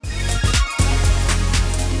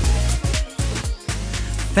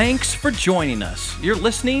Thanks for joining us. You're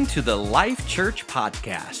listening to the Life Church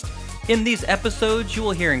Podcast. In these episodes, you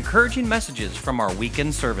will hear encouraging messages from our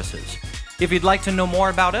weekend services. If you'd like to know more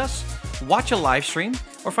about us, watch a live stream,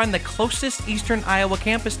 or find the closest Eastern Iowa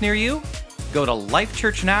campus near you, go to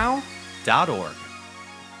lifechurchnow.org.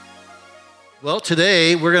 Well,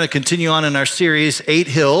 today we're going to continue on in our series, 8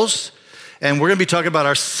 Hills, and we're going to be talking about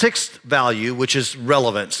our sixth value, which is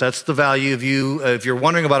relevance. That's the value of you. If you're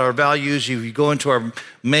wondering about our values, you go into our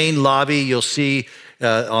main lobby, you'll see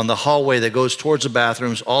on the hallway that goes towards the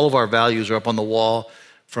bathrooms, all of our values are up on the wall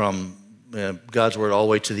from God's Word all the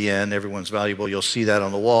way to the end. Everyone's valuable. You'll see that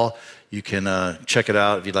on the wall. You can check it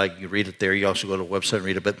out if you'd like. You read it there. You also go to the website and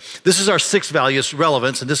read it. But this is our sixth value, it's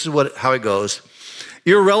relevance, and this is how it goes.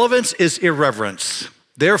 Irrelevance is irreverence.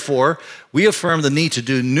 Therefore, we affirm the need to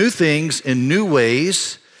do new things in new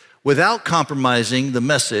ways without compromising the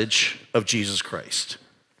message of Jesus Christ.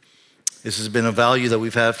 This has been a value that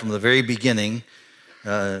we've had from the very beginning,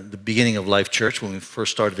 the beginning of Life Church, when we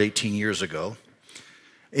first started 18 years ago.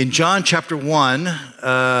 In John chapter 1,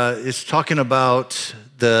 it's talking about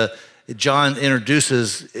John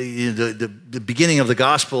introduces the beginning of the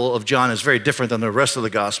gospel of John is very different than the rest of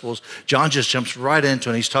the gospels. John just jumps right into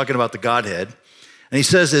it, and he's talking about the Godhead. And he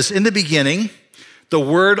says this, in the beginning, the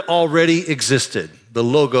Word already existed. The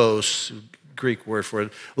logos, Greek word for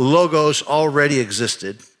it, logos already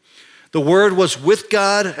existed. The Word was with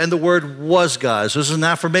God, and the Word was God. So this is an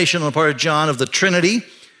affirmation on the part of John of the Trinity,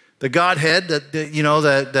 the Godhead,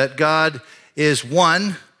 that God is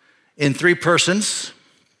one in three persons.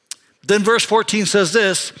 Then verse 14 says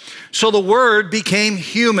this, so the Word became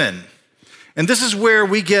human. And this is where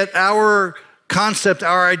we get our concept,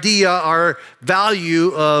 our idea, our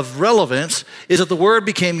value of relevance, is that the Word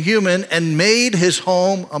became human and made his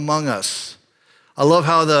home among us. I love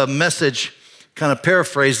how the Message kind of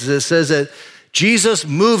paraphrases it. It says that Jesus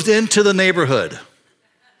moved into the neighborhood.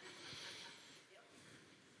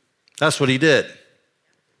 That's what he did.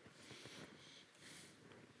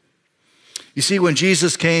 You see, when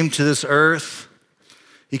Jesus came to this earth,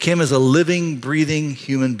 he came as a living, breathing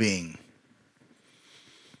human being.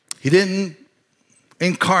 He didn't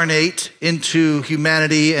incarnate into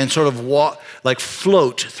humanity and sort of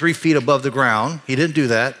float 3 feet above the ground. He didn't do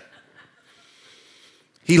that.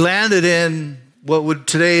 He landed in what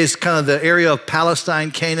today is kind of the area of Palestine,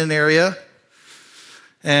 Canaan area.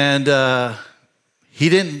 And he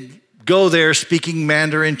didn't go there speaking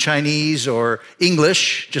Mandarin, Chinese, or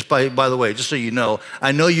English. Just by the way, just so you know,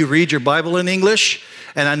 I know you read your Bible in English,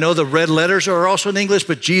 and I know the red letters are also in English,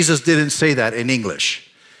 but Jesus didn't say that in English.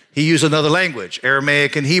 He used another language,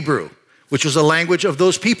 Aramaic and Hebrew, which was a language of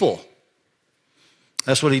those people.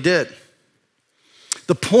 That's what he did.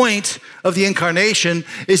 The point of the incarnation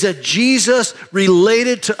is that Jesus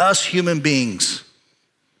related to us human beings.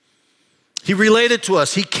 He related to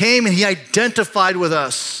us. He came and he identified with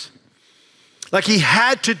us. Like he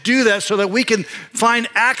had to do that so that we can find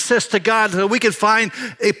access to God, so that we can find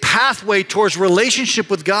a pathway towards relationship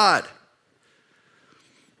with God.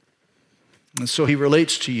 And so he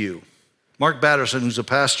relates to you. Mark Batterson, who's a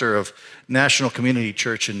pastor of National Community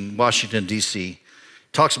Church in Washington, D.C.,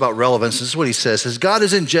 talks about relevance. This is what he says. He says, God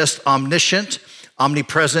isn't just omniscient,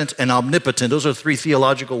 omnipresent, and omnipotent. Those are 3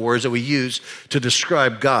 theological words that we use to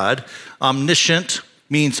describe God. Omniscient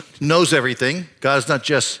means knows everything. God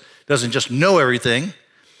doesn't just know everything.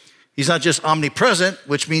 He's not just omnipresent,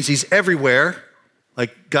 which means he's everywhere.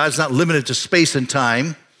 Like God's not limited to space and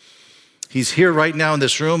time. He's here right now in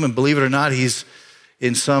this room, and believe it or not, he's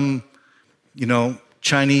in some,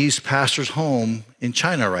 Chinese pastor's home in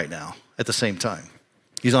China right now at the same time.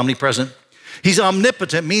 He's omnipresent. He's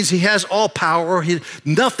omnipotent, means he has all power.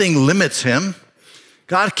 Nothing limits him.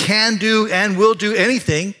 God can do and will do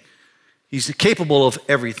anything. He's capable of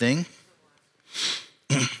everything.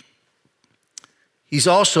 He's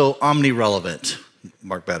also omnirelevant,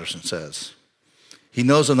 Mark Batterson says. He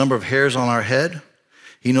knows the number of hairs on our head.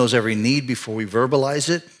 He knows every need before we verbalize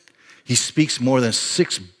it. He speaks more than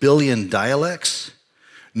 6 billion dialects.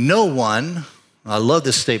 No one, I love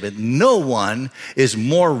this statement, no one is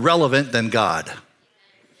more relevant than God.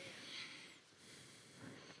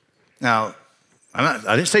 Now,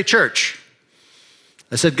 I didn't say church.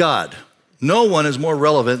 I said God. No one is more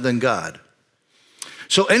relevant than God.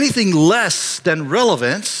 So anything less than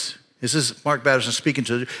relevance, this is Mark Batterson speaking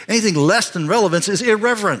to, anything less than relevance is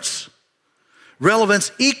irreverence.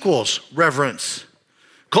 Relevance equals reverence.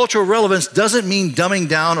 Cultural relevance doesn't mean dumbing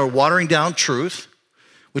down or watering down truth,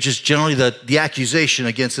 which is generally the accusation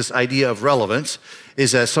against this idea of relevance,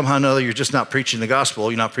 is that somehow or another you're just not preaching the gospel,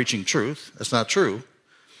 you're not preaching truth. That's not true.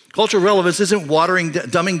 Cultural relevance isn't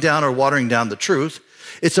dumbing down or watering down the truth.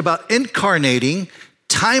 It's about incarnating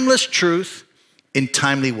timeless truth in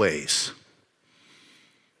timely ways.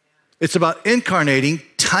 It's about incarnating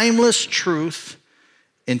timeless truth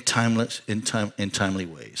in timely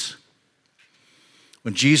ways.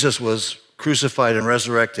 When Jesus was crucified and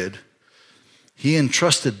resurrected, he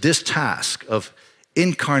entrusted this task of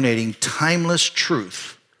incarnating timeless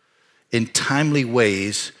truth in timely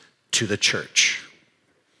ways to the church.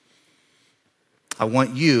 I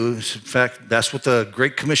want you, in fact, that's what the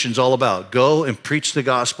Great Commission is all about. Go and preach the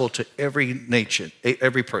gospel to every nation,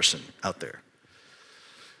 every person out there.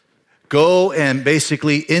 Go and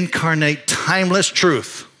basically incarnate timeless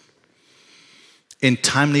truth in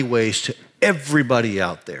timely ways to everybody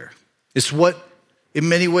out there. It's what, in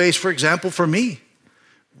many ways, for example, for me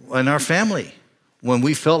and our family, when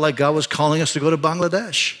we felt like God was calling us to go to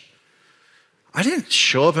Bangladesh. I didn't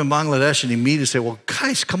show up in Bangladesh and immediately say, well,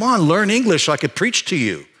 guys, come on, learn English so I could preach to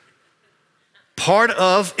you. Part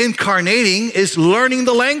of incarnating is learning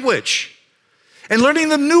the language and learning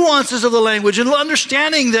the nuances of the language and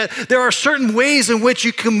understanding that there are certain ways in which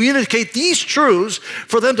you communicate these truths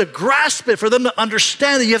for them to grasp it, for them to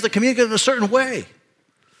understand that you have to communicate in a certain way.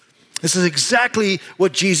 This is exactly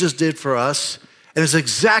what Jesus did for us, and it's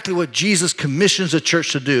exactly what Jesus commissions the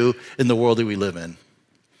church to do in the world that we live in.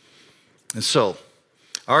 And so,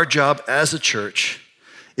 our job as a church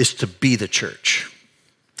is to be the church,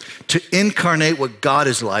 to incarnate what God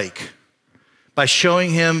is like by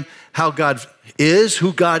showing him how God is,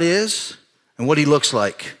 who God is, and what he looks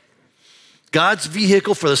like. God's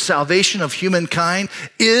vehicle for the salvation of humankind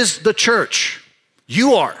is the church.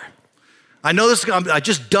 You are. I know this, I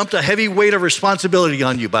just dumped a heavy weight of responsibility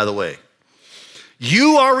on you, by the way.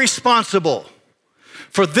 You are responsible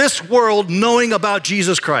for this world knowing about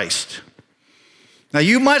Jesus Christ. Now,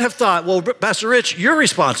 you might have thought, well, Pastor Rich, you're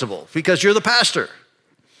responsible because you're the pastor.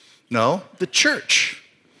 No, the church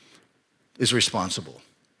is responsible,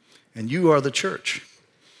 and you are the church.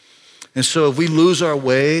 And so if we lose our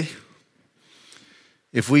way,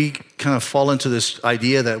 if we kind of fall into this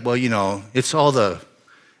idea that, well, you know, it's all the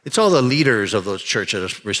leaders of those churches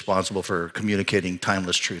that are responsible for communicating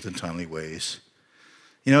timeless truth in timely ways.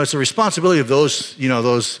 You know, it's the responsibility of those, you know,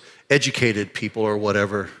 those educated people or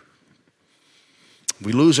whatever.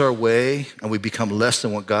 We lose our way and we become less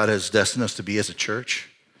than what God has destined us to be as a church,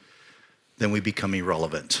 then we become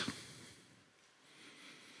irrelevant.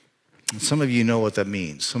 And some of you know what that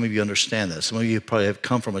means. Some of you understand that. Some of you probably have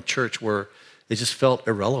come from a church where it just felt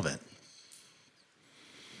irrelevant.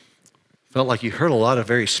 Felt like you heard a lot of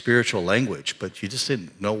very spiritual language, but you just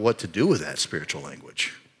didn't know what to do with that spiritual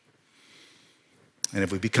language. And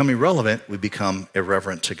if we become irrelevant, we become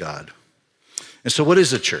irreverent to God. And so what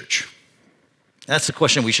is a church? That's the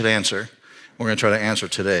question we should answer. We're going to try to answer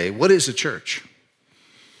today. What is a church?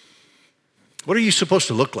 What are you supposed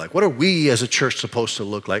to look like? What are we as a church supposed to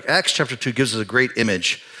look like? Acts chapter 2 gives us a great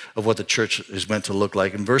image of what the church is meant to look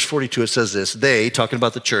like. In verse 42, it says this: they, talking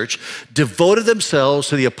about the church, devoted themselves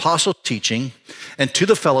to the apostles' teaching and to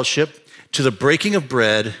the fellowship, to the breaking of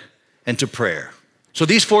bread, and to prayer. So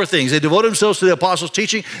these four things, they devoted themselves to the apostles'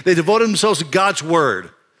 teaching, they devoted themselves to God's word,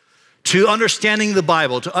 to understanding the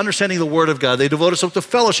Bible, to understanding the Word of God. They devoted themselves to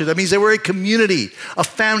fellowship. That means they were a community, a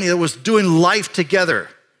family that was doing life together.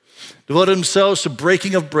 Devoted themselves to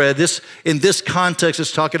breaking of bread. In this context,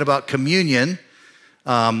 it's talking about communion,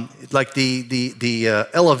 like the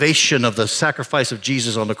elevation of the sacrifice of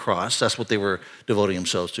Jesus on the cross. That's what they were devoting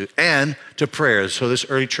themselves to. And to prayers. So this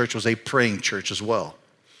early church was a praying church as well.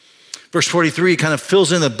 Verse 43 kind of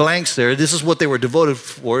fills in the blanks there. This is what they were devoted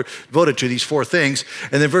to, these four things.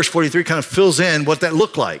 And then verse 43 kind of fills in what that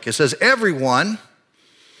looked like. It says, everyone,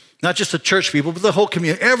 not just the church people, but the whole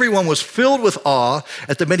community, everyone was filled with awe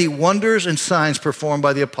at the many wonders and signs performed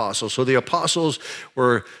by the apostles. So the apostles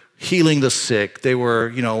were healing the sick. They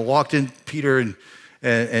were, walked in, Peter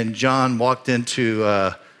and John walked into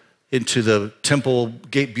the temple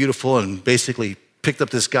gate beautiful and basically picked up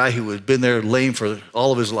this guy who had been there lame for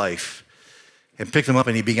all of his life and picked him up,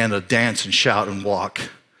 and he began to dance and shout and walk. And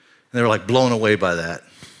they were like blown away by that.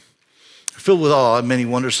 Filled with awe, many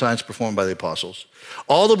wonder signs performed by the apostles.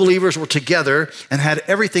 All the believers were together and had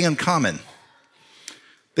everything in common.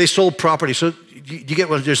 They sold property. So you get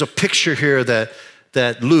what, there's a picture here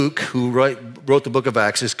that Luke, who wrote the book of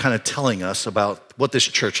Acts, is kind of telling us about what this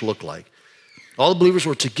church looked like. All the believers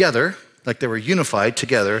were together, like they were unified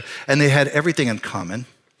together, and they had everything in common.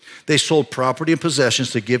 They sold property and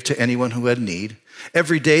possessions to give to anyone who had need.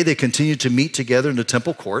 Every day they continued to meet together in the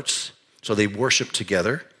temple courts, so they worshiped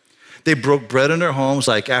together. They broke bread in their homes,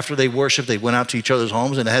 like after they worshiped, they went out to each other's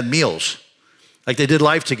homes and had meals. Like they did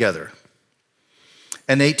life together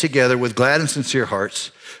and ate together with glad and sincere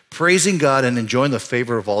hearts, praising God and enjoying the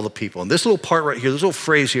favor of all the people. And this little part right here, this little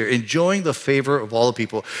phrase here, enjoying the favor of all the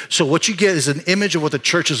people. So what you get is an image of what the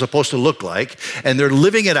church is supposed to look like, and they're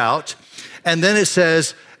living it out. And then it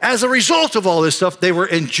says, as a result of all this stuff, they were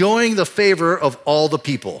enjoying the favor of all the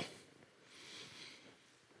people.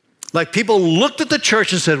 Like people looked at the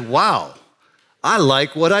church and said, wow, I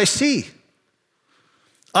like what I see.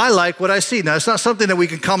 I like what I see. Now, it's not something that we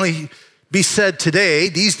can commonly be said today,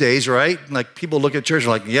 these days, right? Like people look at church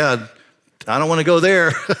and like, yeah, I don't want to go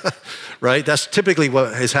there, right? That's typically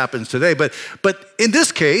what has happened today. But in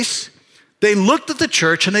this case, they looked at the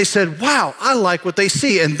church and they said, wow, I like what they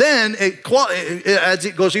see. And then as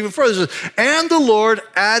it goes even further, it says, and the Lord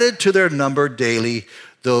added to their number daily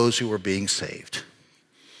those who were being saved.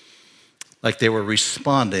 Like they were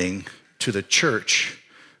responding to the church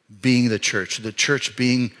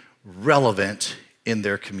being relevant in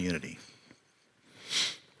their community.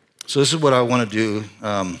 So this is what I want to do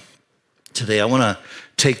today. I want to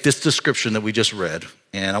take this description that we just read,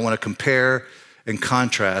 and I want to compare and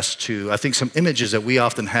contrast to, I think, some images that we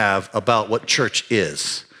often have about what church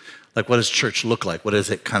is. Like, what does church look like? What is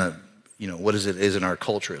it kind of, what is it is in our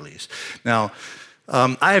culture at least? Now,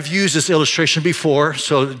 I have used this illustration before,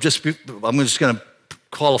 so I'm just going to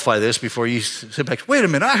qualify this before you sit back. Wait a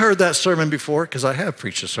minute, I heard that sermon before, because I have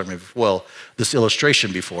preached a sermon before. Well, this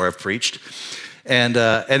illustration before I've preached. And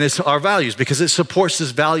it's our values, because it supports this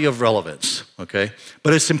value of relevance, okay?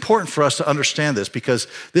 But it's important for us to understand this, because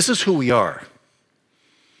this is who we are.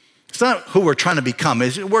 It's not who we're trying to become.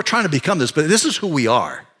 We're trying to become this, but this is who we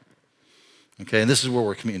are, okay? And this is where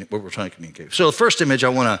we're trying to communicate. So the first image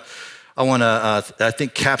I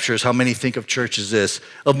think captures how many think of church as this: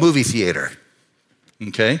 a movie theater,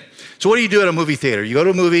 okay? So what do you do at a movie theater? You go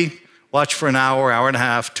to a movie, watch for an hour, hour and a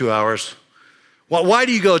half, 2 hours. Well, why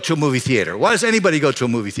do you go to a movie theater? Why does anybody go to a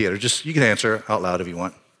movie theater? You can answer out loud if you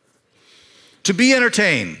want. To be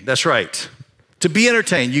entertained, that's right. To be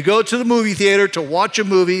entertained. You go to the movie theater to watch a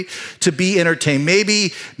movie, to be entertained.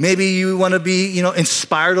 Maybe you want to be,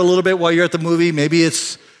 inspired a little bit while you're at the movie. Maybe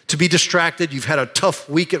it's to be distracted. You've had a tough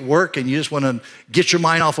week at work and you just want to get your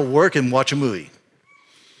mind off of work and watch a movie.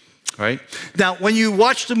 All right? Now, when you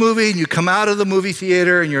watch the movie and you come out of the movie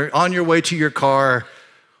theater and you're on your way to your car,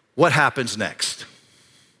 what happens next?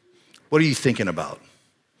 What are you thinking about?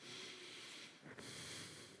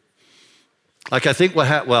 Like, I think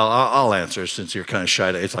I'll answer since you're kind of shy.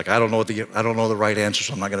 It's like I don't know the right answer,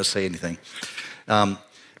 so I'm not going to say anything.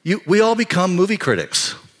 We all become movie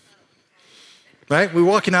critics, right? We're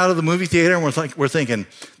walking out of the movie theater and we're thinking,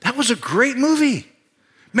 that was a great movie.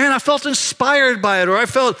 Man, I felt inspired by it, or I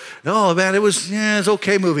felt, oh man, it's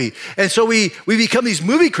okay movie. And so we become these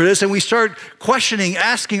movie critics and we start questioning,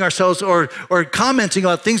 asking ourselves, or commenting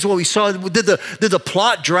on things what we saw. Did the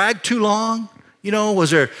plot drag too long? Was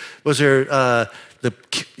there the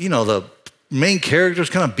main characters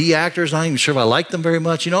kind of B actors? Not even sure if I like them very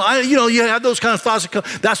much. You have those kind of thoughts.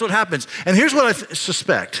 That's what happens. And here's what I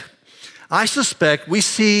suspect. I suspect we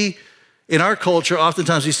see. In our culture,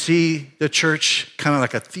 oftentimes we see the church kind of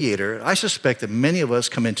like a theater. I suspect that many of us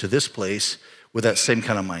come into this place with that same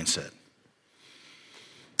kind of mindset.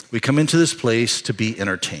 We come into this place to be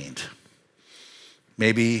entertained,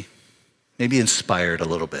 maybe inspired a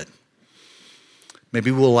little bit. Maybe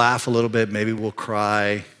we'll laugh a little bit, maybe we'll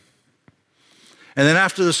cry. And then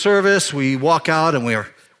after the service, we walk out and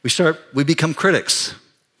we become critics.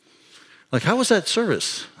 Like, how was that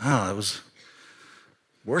service? Oh,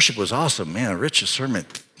 worship was awesome, man. Rich's sermon,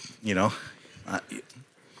 I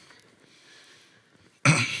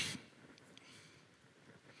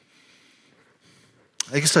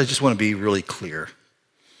guess I just want to be really clear.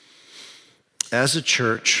 As a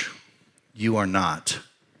church, you are not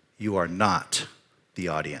the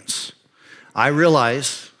audience. I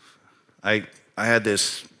realize, I had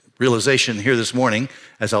this realization here this morning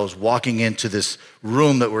as I was walking into this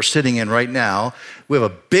room that we're sitting in right now. We have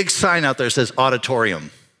a big sign out there that says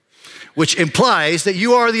auditorium, which implies that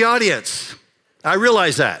you are the audience. I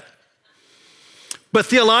realize that. But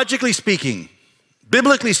theologically speaking,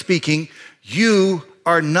 biblically speaking, you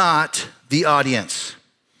are not the audience.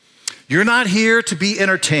 You're not here to be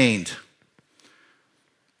entertained.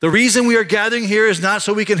 The reason we are gathering here is not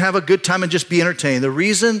so we can have a good time and just be entertained. The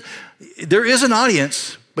reason, there is an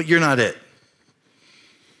audience, but you're not it.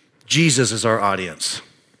 Jesus is our audience.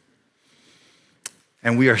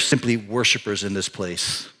 And we are simply worshipers in this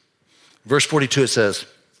place. Verse 42, it says,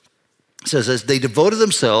 as they devoted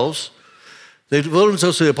themselves to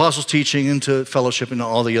the apostles' teaching and to fellowship and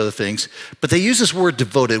all the other things. But they use this word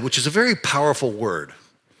devoted, which is a very powerful word.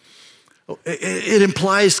 It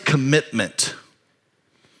implies commitment.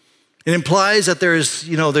 It implies that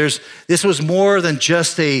this was more than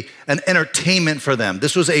just an entertainment for them.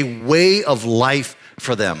 This was a way of life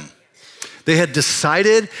for them. They had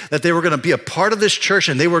decided that they were going to be a part of this church,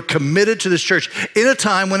 and they were committed to this church in a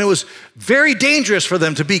time when it was very dangerous for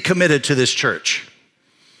them to be committed to this church.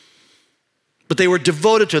 But they were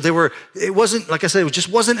devoted to it. It wasn't, like I said, it just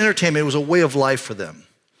wasn't entertainment. It was a way of life for them.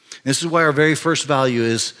 And this is why our very first value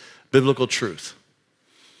is biblical truth.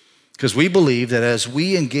 Because we believe that as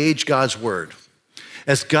we engage God's word,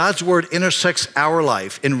 as God's word intersects our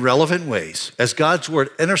life in relevant ways, it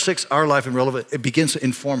begins to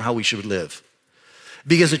inform how we should live. It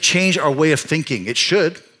begins to change our way of thinking. It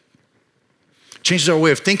should. It changes our way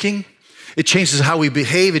of thinking. It changes how we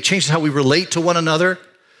behave. It changes how we relate to one another.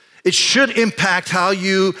 It should impact how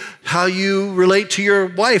you relate to your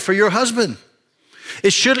wife or your husband.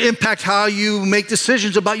 It should impact how you make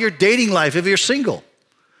decisions about your dating life if you're single.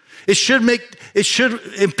 It should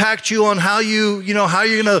impact you on how you're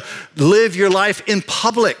going to live your life in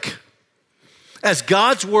public. As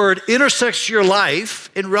God's word intersects your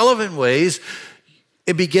life in relevant ways,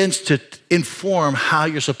 it begins to inform how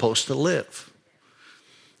you're supposed to live.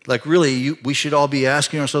 Like really, we should all be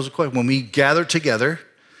asking ourselves a question when we gather together,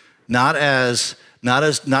 not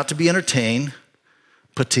to be entertained,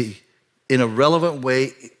 but to, in a relevant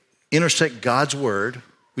way, intersect God's word.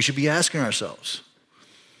 We should be asking ourselves,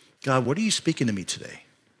 God, what are you speaking to me today?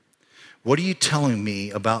 What are you telling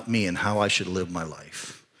me about me and how I should live my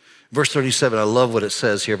life? Verse 37, I love what it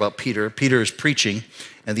says here about Peter. Peter is preaching,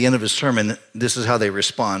 and at the end of his sermon, this is how they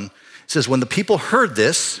respond. It says, when the people heard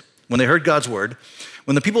this, when they heard God's word,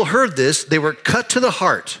 when the people heard this, they were cut to the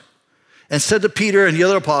heart and said to Peter and the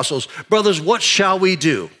other apostles, brothers, what shall we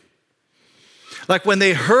do? Like when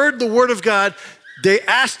they heard the word of God, they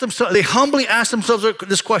humbly asked themselves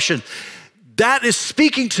this question. That is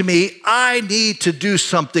speaking to me. I need to do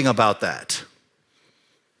something about that.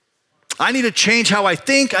 I need to change how I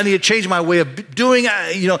think. I need to change my way of doing.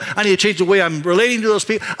 I need to change the way I'm relating to those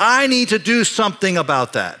people. I need to do something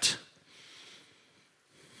about that.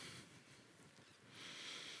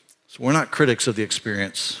 So we're not critics of the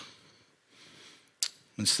experience.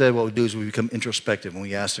 Instead, what we do is we become introspective and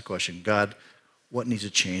we ask the question, God, what needs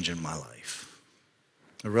to change in my life?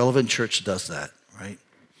 A relevant church does that, right?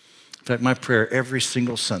 In fact, my prayer every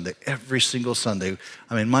single Sunday,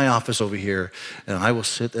 I'm in my office over here, and I will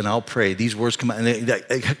sit and I'll pray. These words come out, and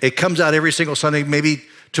it comes out every single Sunday, maybe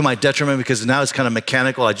to my detriment because now it's kind of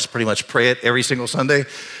mechanical. I just pretty much pray it every single Sunday.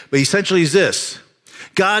 But essentially it's this.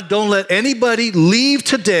 God, don't let anybody leave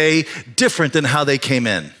today different than how they came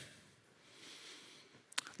in.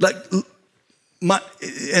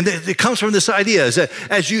 And it comes from this idea is that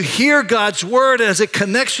as you hear God's word, as it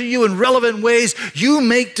connects to you in relevant ways, you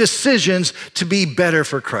make decisions to be better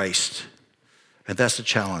for Christ. And that's the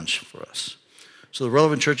challenge for us. So the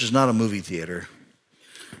relevant church is not a movie theater.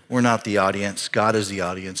 We're not the audience. God is the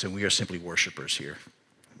audience, and we are simply worshipers here.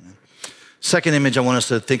 Second image I want us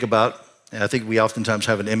to think about, and I think we oftentimes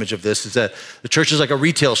have an image of this, is that the church is like a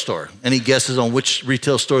retail store. Any guesses on which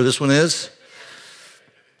retail store this one is?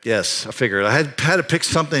 Yes, I figured. I had to pick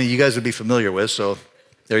something you guys would be familiar with, so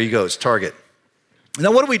there you go. It's Target.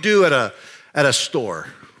 Now, what do we do at a store?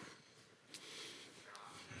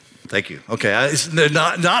 Thank you. Okay, they're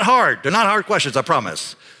not hard. They're not hard questions, I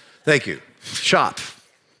promise. Thank you. Shop,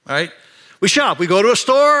 all right? We shop. We go to a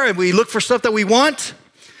store, and we look for stuff that we want,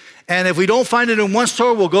 and if we don't find it in one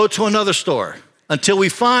store, we'll go to another store until we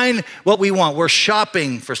find what we want. We're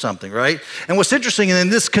shopping for something, right? And what's interesting, in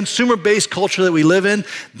this consumer-based culture that we live in,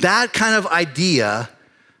 that kind of idea,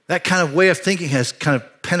 that kind of way of thinking has kind of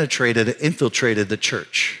infiltrated the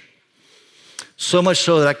church. So much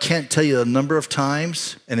so that I can't tell you the number of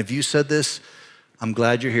times, and if you said this, I'm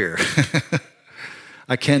glad you're here.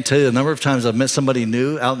 I can't tell you the number of times I've met somebody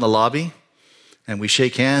new out in the lobby, and we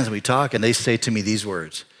shake hands and we talk, and they say to me these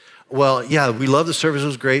words. Well, yeah, we love the service, it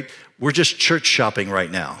was great. We're just church shopping right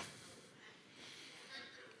now.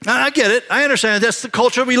 I get it. I understand. That's the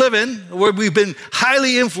culture we live in, where we've been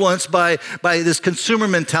highly influenced by this consumer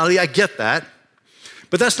mentality. I get that.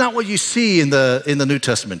 But that's not what you see in the New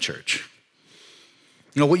Testament church.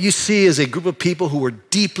 What you see is a group of people who were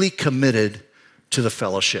deeply committed to the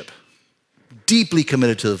fellowship, deeply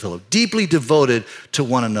devoted to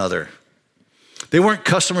one another. They weren't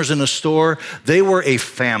customers in a store. They were a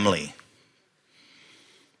family.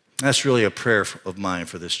 That's really a prayer of mine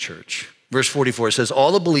for this church. Verse 44 says,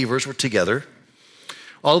 all the believers were together,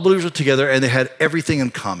 and they had everything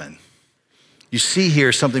in common. You see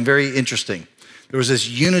here something very interesting. There was this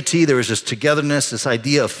unity, there was this togetherness, this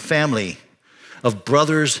idea of family, of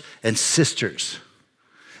brothers and sisters.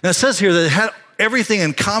 And it says here that it had everything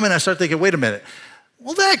in common. I start thinking, wait a minute.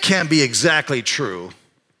 Well, that can't be exactly true.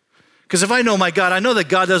 Because if I know my God, I know that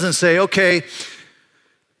God doesn't say, okay,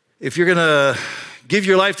 if you're going to give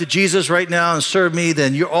your life to Jesus right now and serve me,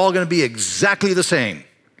 then you're all going to be exactly the same.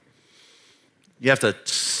 You have to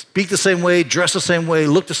speak the same way, dress the same way,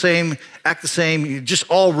 look the same, act the same. You're just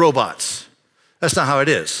all robots. That's not how it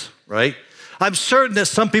is, right? I'm certain that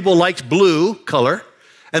some people liked blue color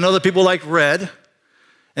and other people liked red.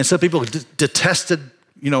 And some people detested,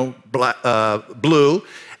 blue,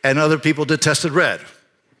 and other people detested red.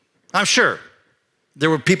 I'm sure there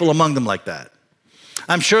were people among them like that.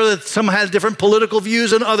 I'm sure that some had different political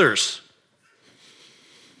views than others.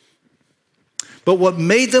 But what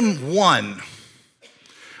made them one,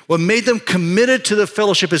 what made them committed to the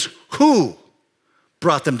fellowship is who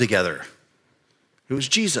brought them together. It was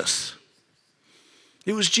Jesus.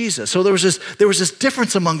 It was Jesus. So there was this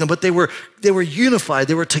difference among them, but they were unified.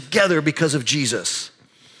 They were together because of Jesus.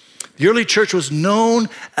 The early church was known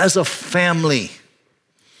as a family.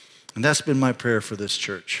 And that's been my prayer for this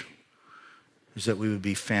church, is that we would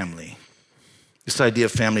be family. This idea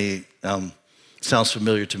of family sounds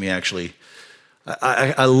familiar to me, actually.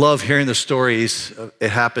 I love hearing the stories. It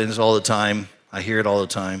happens all the time. I hear it all the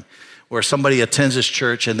time, where somebody attends this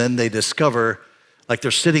church and then they discover, like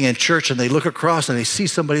they're sitting in church and they look across and they see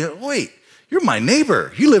somebody, wait, you're my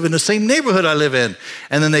neighbor. You live in the same neighborhood I live in.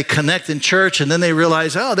 And then they connect in church and then they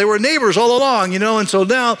realize, oh, they were neighbors all along, and so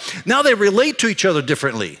now they relate to each other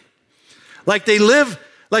differently. Like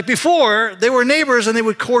before, they were neighbors and they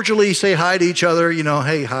would cordially say hi to each other,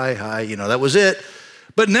 hey, hi, that was it.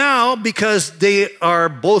 But now, because they are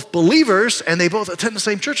both believers and they both attend the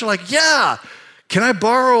same church, they're like, yeah, can I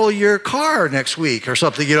borrow your car next week or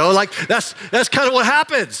something, like that's kind of what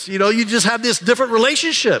happens. You just have this different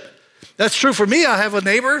relationship. That's true for me. I have a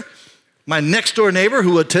neighbor, my next door neighbor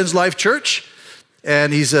who attends Life Church,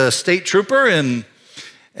 and he's a state trooper,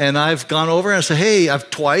 and I've gone over and I said, hey, I've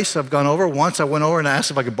gone over. Once I went over and I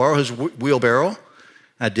asked if I could borrow his wheelbarrow.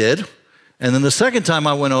 I did. And then the second time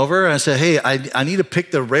I went over, I said, hey, I need to pick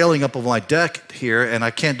the railing up of my deck here, and I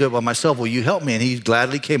can't do it by myself. Will you help me? And he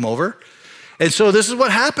gladly came over. And so this is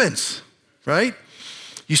what happens, right?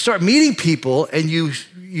 You start meeting people, and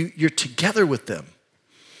you're together with them.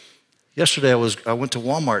 Yesterday, I went to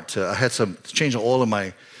Walmart. I had to change the oil in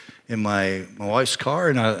my wife's car,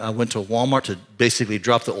 and I went to Walmart to basically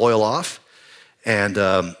drop the oil off. And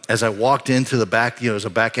as I walked into the back, there's a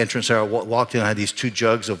back entrance there. I walked in, I had these 2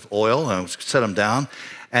 jugs of oil, and I set them down.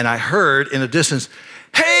 And I heard in the distance,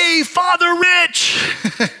 hey, Father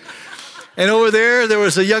Rich! And over there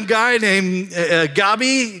was a young guy named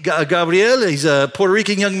Gabriel. He's a Puerto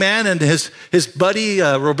Rican young man, and his buddy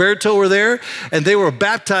Roberto were there. And they were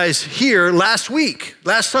baptized here last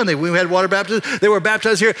Sunday. We had water baptism. They were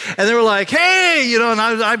baptized here, and they were like, hey, and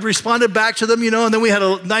I responded back to them, and then we had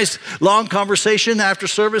a nice long conversation after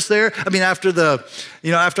service there. After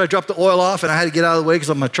I dropped the oil off, and I had to get out of the way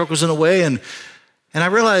because my truck was in the way. And I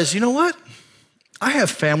realized, you know what? I have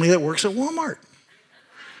family that works at Walmart.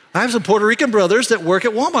 I have some Puerto Rican brothers that work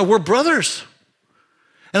at Walmart. We're brothers.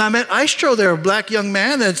 And I met Aistro there, a black young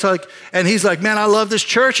man, and he's like, man, I love this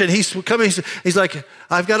church. And he's coming, he's like,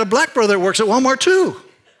 I've got a black brother that works at Walmart too.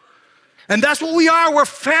 And that's what we are. We're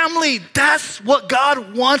family. That's what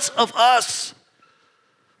God wants of us,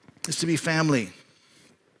 is to be family.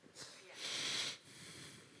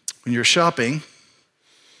 When you're shopping,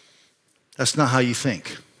 that's not how you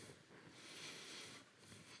think.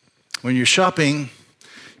 When you're shopping,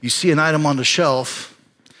 you see an item on the shelf,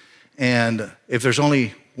 and if there's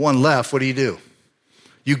only one left, what do?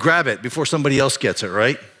 You grab it before somebody else gets it,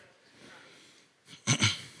 right? But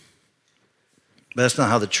that's not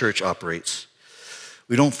how the church operates.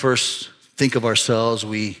 We don't first think of ourselves,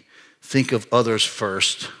 we think of others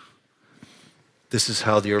first. This is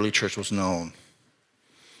how the early church was known.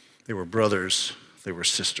 They were brothers, they were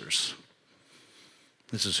sisters.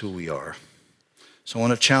 This is who we are. So I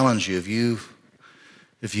want to challenge you,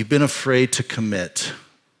 if you've been afraid to commit,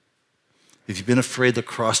 if you've been afraid to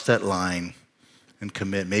cross that line and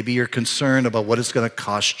commit, maybe you're concerned about what it's going to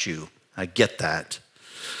cost you. I get that.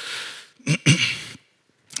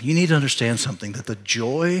 You need to understand something, that the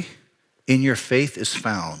joy in your faith is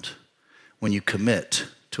found when you commit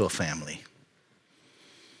to a family.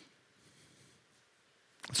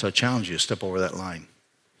 So I challenge you to step over that line.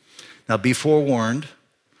 Now, be forewarned,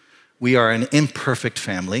 we are an imperfect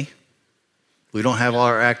family. We don't have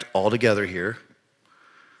our act all together here.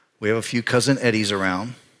 We have a few Cousin Eddies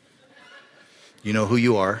around. You know who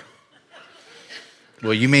you are.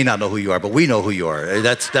 Well, you may not know who you are, but we know who you are.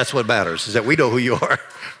 That's what matters, is that we know who you are,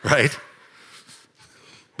 right?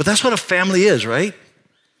 But that's what a family is, right?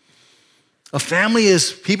 A family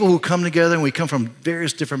is people who come together, and we come from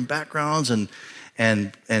various different backgrounds and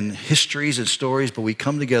histories and stories, but we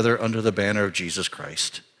come together under the banner of Jesus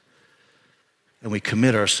Christ. And we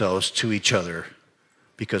commit ourselves to each other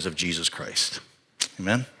because of Jesus Christ.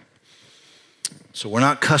 Amen? So we're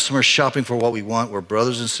not customers shopping for what we want. We're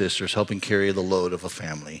brothers and sisters helping carry the load of a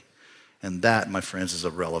family. And that, my friends, is a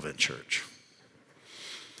relevant church.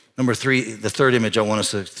 Number 3, the third image I want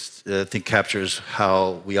us to think captures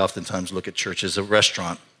how we oftentimes look at church as a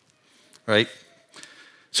restaurant, right?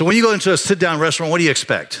 So when you go into a sit-down restaurant, what do you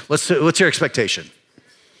expect? What's your expectation?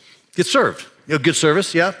 Get served. You know, good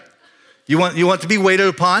service, yeah? You want to be waited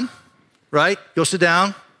upon, right? Go sit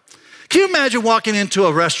down. Can you imagine walking into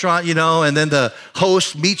a restaurant, and then the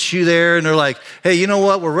host meets you there and they're like, hey, you know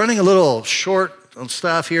what? We're running a little short on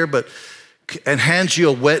staff here, and hands you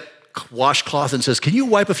a wet washcloth and says, can you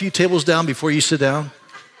wipe a few tables down before you sit down?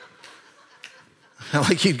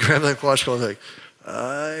 Like you'd grab that washcloth like,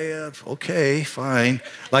 okay, fine.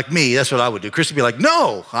 Like me, that's what I would do. Chris would be like,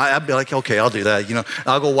 no. I'd be like, okay, I'll do that.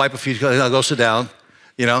 I'll go wipe a few, I'll go sit down,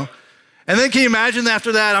 And then can you imagine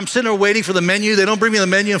after that, I'm sitting there waiting for the menu. They don't bring me the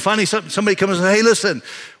menu. And finally somebody comes and says, hey, listen,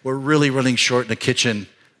 we're really running short in the kitchen.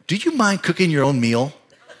 Do you mind cooking your own meal?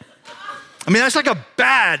 I mean, that's like a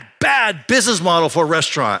bad business model for a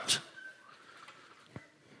restaurant.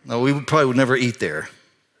 No, we probably would never eat there.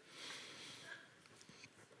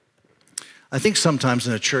 I think sometimes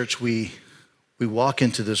in a church, we walk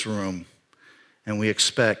into this room and we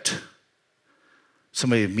expect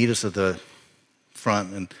somebody to meet us at the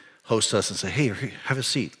front and host us and say, hey, have a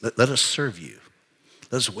seat. Let us serve you.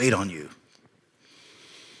 Let us wait on you.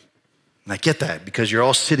 And I get that because you're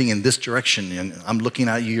all sitting in this direction and I'm looking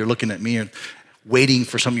at you, you're looking at me, and waiting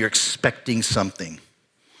for something, you're expecting something.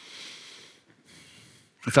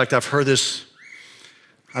 In fact, I've heard this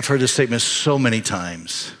statement so many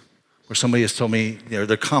times where somebody has told me,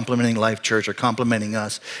 they're complimenting Life Church or complimenting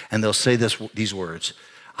us, and they'll say these words,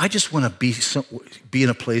 I just want to be in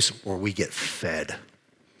a place where we get fed.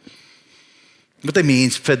 What that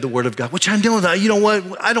means, fed the word of God, which I know that, you know what,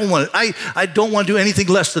 I don't want to do anything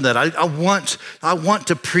less than that. I want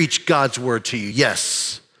to preach God's word to you,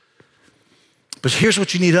 yes. But here's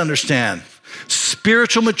what you need to understand.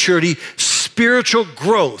 Spiritual maturity, spiritual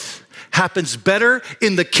growth happens better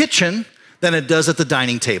in the kitchen than it does at the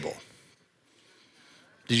dining table.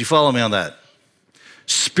 Did you follow me on that?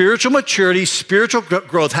 Spiritual maturity, spiritual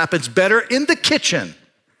growth happens better in the kitchen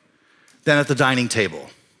than at the dining table.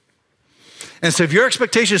 And so if your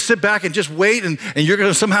expectation is sit back and just wait and you're going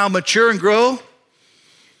to somehow mature and grow,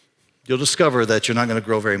 you'll discover that you're not going to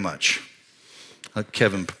grow very much.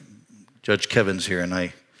 Judge Kevin's here, and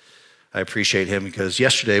I appreciate him because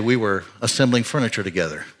yesterday we were assembling furniture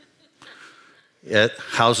together at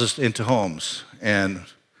houses into homes. And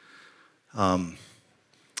when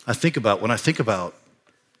I think about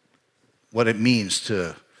what it means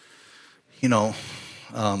to,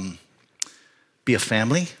 be a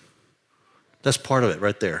family, that's part of it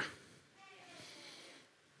right there.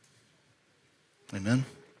 Amen?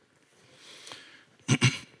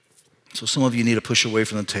 So some of you need to push away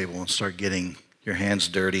from the table and start getting your hands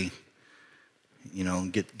dirty,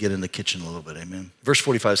 get in the kitchen a little bit, amen? Verse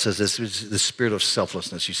 45 says this is the spirit of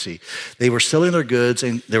selflessness, you see. They were selling their goods,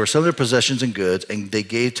 and they were selling their possessions and goods, and they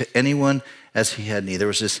gave to anyone as he had need. There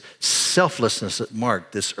was this selflessness that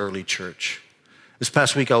marked this early church. This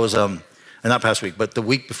past week I was, not past week, but the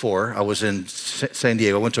week before, I was in San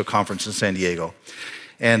Diego. I went to a conference in San Diego.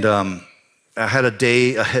 And I had a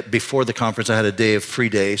day before the conference, I had a day of free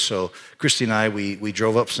day. So Christy and I, we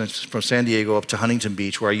drove up from San Diego up to Huntington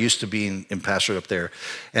Beach, where I used to be in pastorate up there.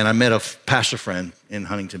 And I met a pastor friend in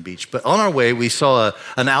Huntington Beach. But on our way, we saw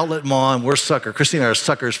an outlet mall, and Christy and I are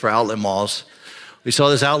suckers for outlet malls. We saw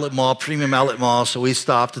this outlet mall, premium outlet mall. So we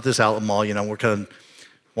stopped at this outlet mall. We're kind of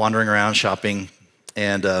wandering around shopping.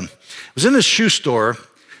 And I was in this shoe store,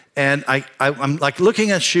 and I'm like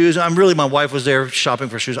looking at shoes. My wife was there shopping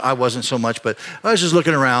for shoes. I wasn't so much, but I was just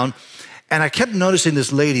looking around, and I kept noticing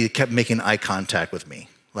this lady that kept making eye contact with me.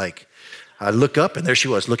 Like, I look up, and there she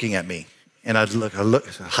was looking at me. And I look,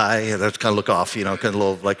 hi, and I'd kind of look off, kind of a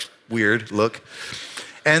little like weird look.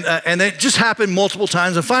 And it just happened multiple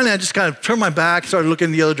times. And finally, I just kind of turned my back, started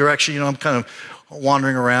looking the other direction. I'm kind of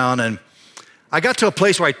wandering around, and I got to a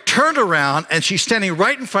place where I turned around, and she's standing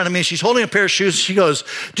right in front of me. She's holding a pair of shoes. She goes,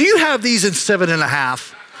 do you have these in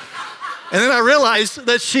 7.5? And then I realized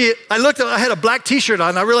that I had a black t-shirt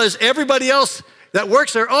on. I realized everybody else that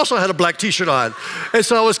works there also had a black t-shirt on. And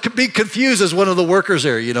so I was being confused as one of the workers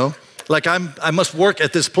there, like I must work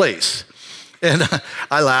at this place. And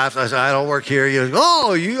I laughed. I said, I don't work here.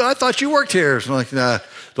 I thought you worked here. So I'm like, nah.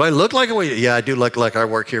 Do I look like it? Yeah, I do look like I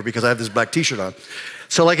work here because I have this black t-shirt on.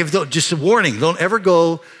 So just a warning, don't ever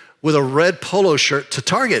go with a red polo shirt to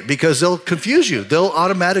Target because they'll confuse you. They'll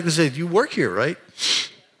automatically say, you work here, right?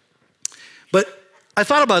 But I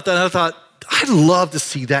thought about that and I thought, I'd love to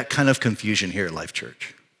see that kind of confusion here at Life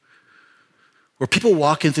Church, where people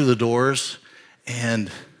walk in through the doors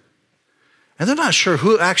and they're not sure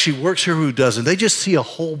who actually works here, who doesn't. They just see a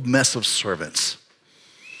whole mess of servants.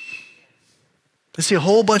 They see a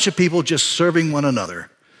whole bunch of people just serving one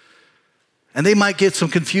another. And they might get some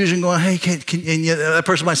confusion going, hey, and that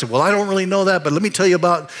person might say, well, I don't really know that, but let me tell you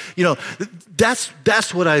about,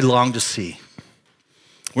 that's what I long to see.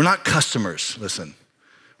 We're not customers, listen.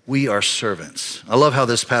 We are servants. I love how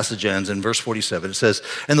this passage ends in verse 47. It says,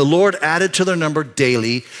 and the Lord added to their number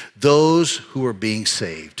daily those who were being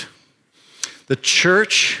saved. The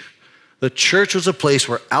church was a place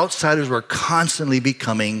where outsiders were constantly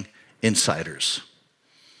becoming insiders.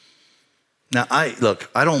 Now, I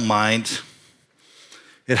don't mind.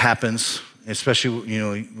 It happens,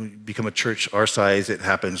 especially, we become a church our size, it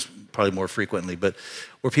happens probably more frequently, but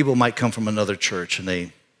where people might come from another church and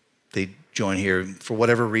they join here, for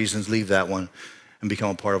whatever reasons, leave that one and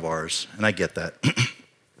become a part of ours, and I get that.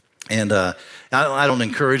 And I don't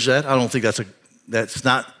encourage that. I don't think that's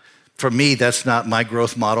not, for me, that's not my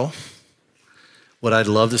growth model. What I'd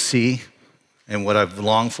love to see and what I've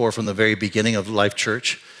longed for from the very beginning of Life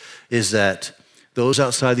Church is that those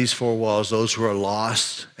outside these four walls, those who are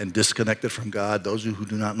lost and disconnected from God, those who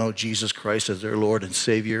do not know Jesus Christ as their Lord and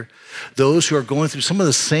Savior, those who are going through some of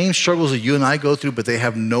the same struggles that you and I go through, but they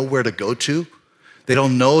have nowhere to go to. They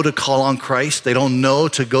don't know to call on Christ. They don't know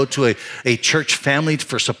to go to a church family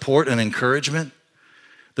for support and encouragement.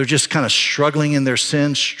 They're just kind of struggling in their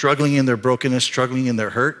sin, struggling in their brokenness, struggling in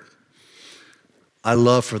their hurt. I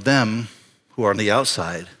love for them who are on the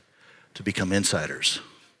outside to become insiders.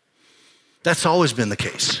 That's always been the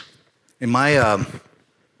case. In my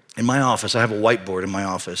office, I have a whiteboard in my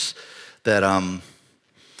office that I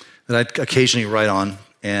occasionally write on,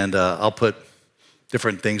 and I'll put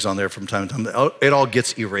different things on there from time to time. It all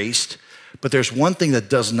gets erased, but there's one thing that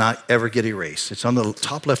does not ever get erased. It's on the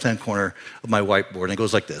top left-hand corner of my whiteboard, and it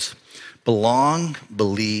goes like this: belong,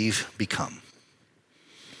 believe, become.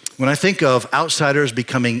 When I think of outsiders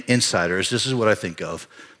becoming insiders, this is what I think of: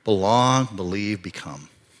 belong, believe, become.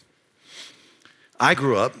 I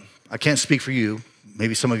grew up, I can't speak for you,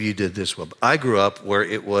 maybe some of you did this well, but I grew up where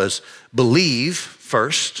it was believe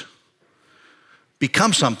first,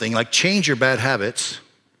 become something, like change your bad habits,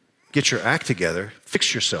 get your act together,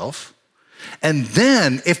 fix yourself, and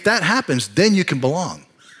then if that happens, then you can belong.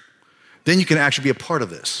 Then you can actually be a part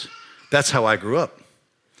of this. That's how I grew up.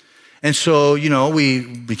 And so, we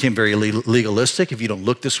became very legalistic. If you don't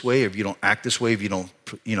look this way, if you don't act this way, if you don't,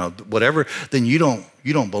 whatever, then you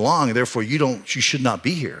don't belong, and therefore you should not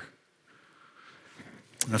be here.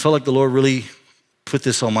 And I felt like the Lord really put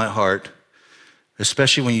this on my heart,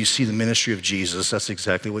 especially when you see the ministry of Jesus. That's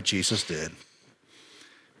exactly what Jesus did.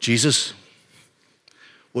 Jesus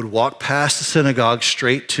would walk past the synagogue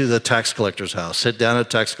straight to the tax collector's house, sit down at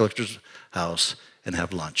the tax collector's house, and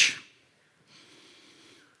have lunch.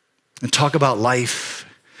 And talk about life,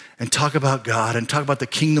 and talk about God, and talk about the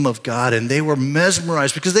kingdom of God. And they were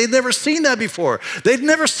mesmerized because they'd never seen that before. They'd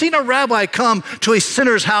never seen a rabbi come to a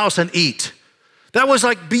sinner's house and eat. That was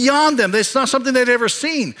like beyond them. It's not something they'd ever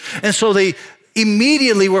seen. And so they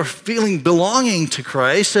immediately were feeling belonging to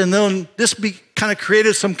Christ. And then this kind of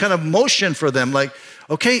created some kind of motion for them. Like,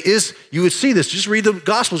 okay, you would see this. Just read the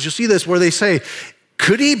Gospels. You'll see this where they say,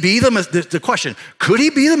 could he be the question, could he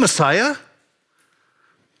be the Messiah?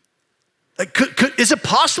 Is it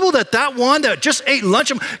possible that one that just ate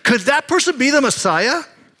lunch, could that person be the Messiah?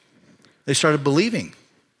 They started believing.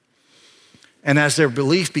 And as their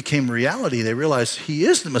belief became reality, they realized he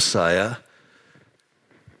is the Messiah.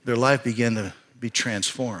 Their life began to be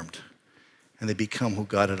transformed, and they become who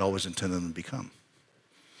God had always intended them to become.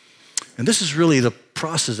 And this is really the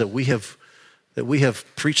process that we have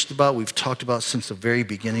preached about, we've talked about since the very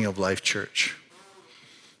beginning of Life Church.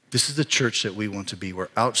 This is the church that we want to be, where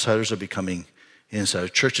outsiders are becoming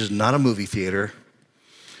insiders. Church is not a movie theater.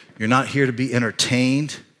 You're not here to be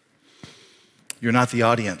entertained. You're not the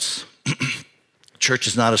audience. Church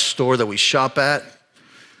is not a store that we shop at,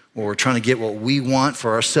 where we're trying to get what we want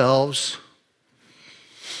for ourselves.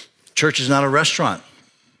 Church is not a restaurant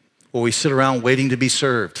where we sit around waiting to be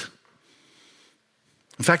served.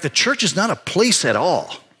 In fact, the church is not a place at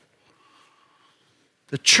all.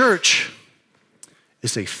 The church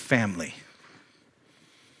is a family.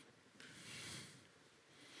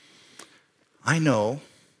 I know,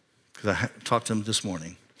 because I talked to him this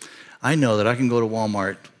morning, I know that I can go to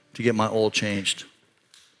Walmart to get my oil changed.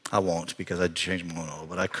 I won't because I'd change my own oil,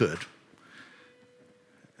 but I could.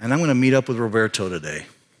 And I'm going to meet up with Roberto today,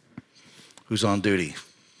 who's on duty.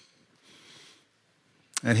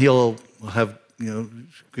 And he'll have,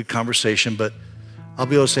 good conversation, but I'll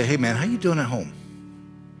be able to say, hey man, how you doing at home?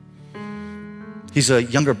 He's a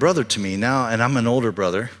younger brother to me now, and I'm an older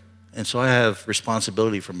brother, and so I have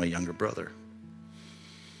responsibility for my younger brother.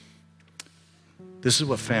 This is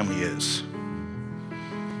what family is.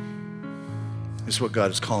 This is what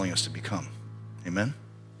God is calling us to become. Amen?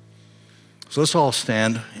 So let's all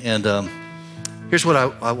stand, and here's what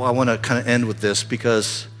I want to kind of end with this,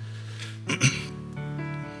 because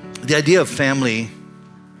the idea of family,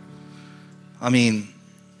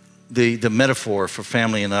 the metaphor for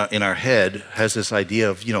family in our head has this idea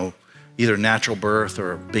of, either natural birth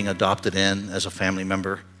or being adopted in as a family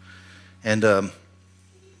member. And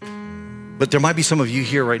but there might be some of you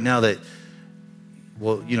here right now that,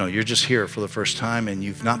 you're just here for the first time and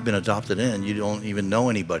you've not been adopted in. You don't even know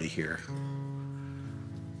anybody here.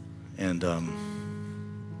 And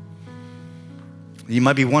you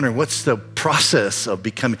might be wondering, what's the process of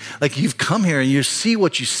becoming, like you've come here and you see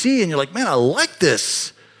what you see and you're like, man, I like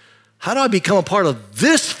this. How do I become a part of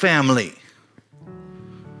this family?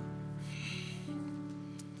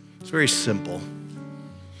 It's very simple.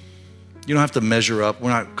 You don't have to measure up. We're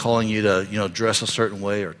not calling you to, dress a certain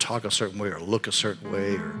way or talk a certain way or look a certain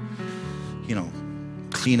way or,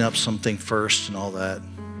 clean up something first and all that.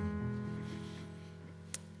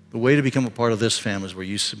 The way to become a part of this family is where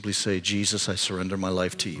you simply say, Jesus, I surrender my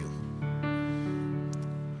life to you.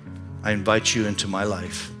 I invite you into my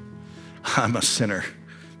life. I'm a sinner.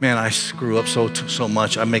 Man, I screw up so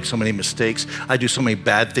much. I make so many mistakes. I do so many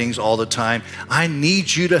bad things all the time. I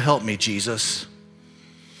need you to help me, Jesus.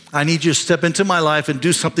 I need you to step into my life and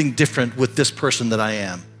do something different with this person that I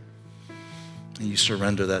am. And you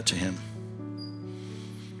surrender that to him.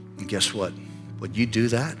 And guess what? When you do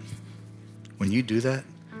that,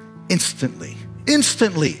 instantly,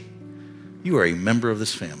 you are a member of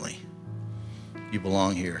this family. You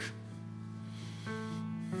belong here.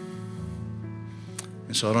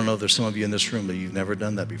 And so I don't know if there's some of you in this room that you've never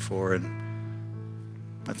done that before, and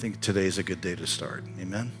I think today is a good day to start.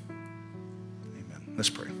 Amen? Amen. Let's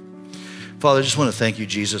pray. Father, I just want to thank you,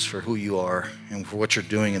 Jesus, for who you are and for what you're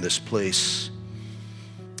doing in this place.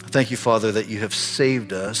 Thank you, Father, that you have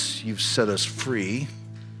saved us. You've set us free.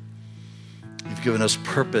 You've given us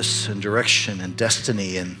purpose and direction and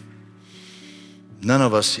destiny, and none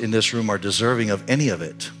of us in this room are deserving of any of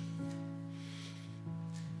it.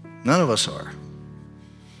 None of us are.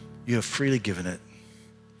 You have freely given it.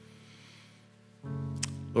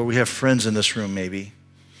 Lord, we have friends in this room maybe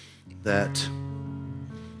that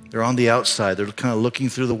they're on the outside. They're kind of looking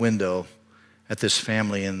through the window at this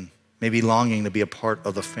family and maybe longing to be a part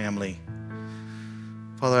of the family.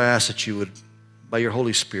 Father, I ask that you would, by your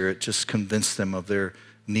Holy Spirit, just convince them of their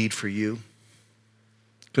need for you.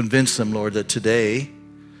 Convince them, Lord, that today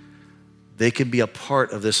they can be a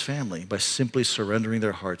part of this family by simply surrendering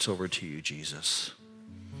their hearts over to you, Jesus.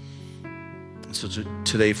 And so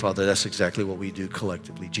today, Father, that's exactly what we do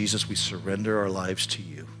collectively. Jesus, we surrender our lives to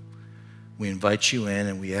you. We invite you in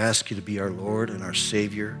and we ask you to be our Lord and our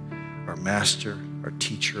Savior, our Master, our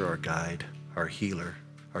teacher, our guide, our healer,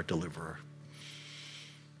 our deliverer.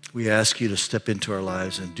 We ask you to step into our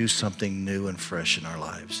lives and do something new and fresh in our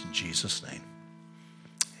lives. In Jesus' name.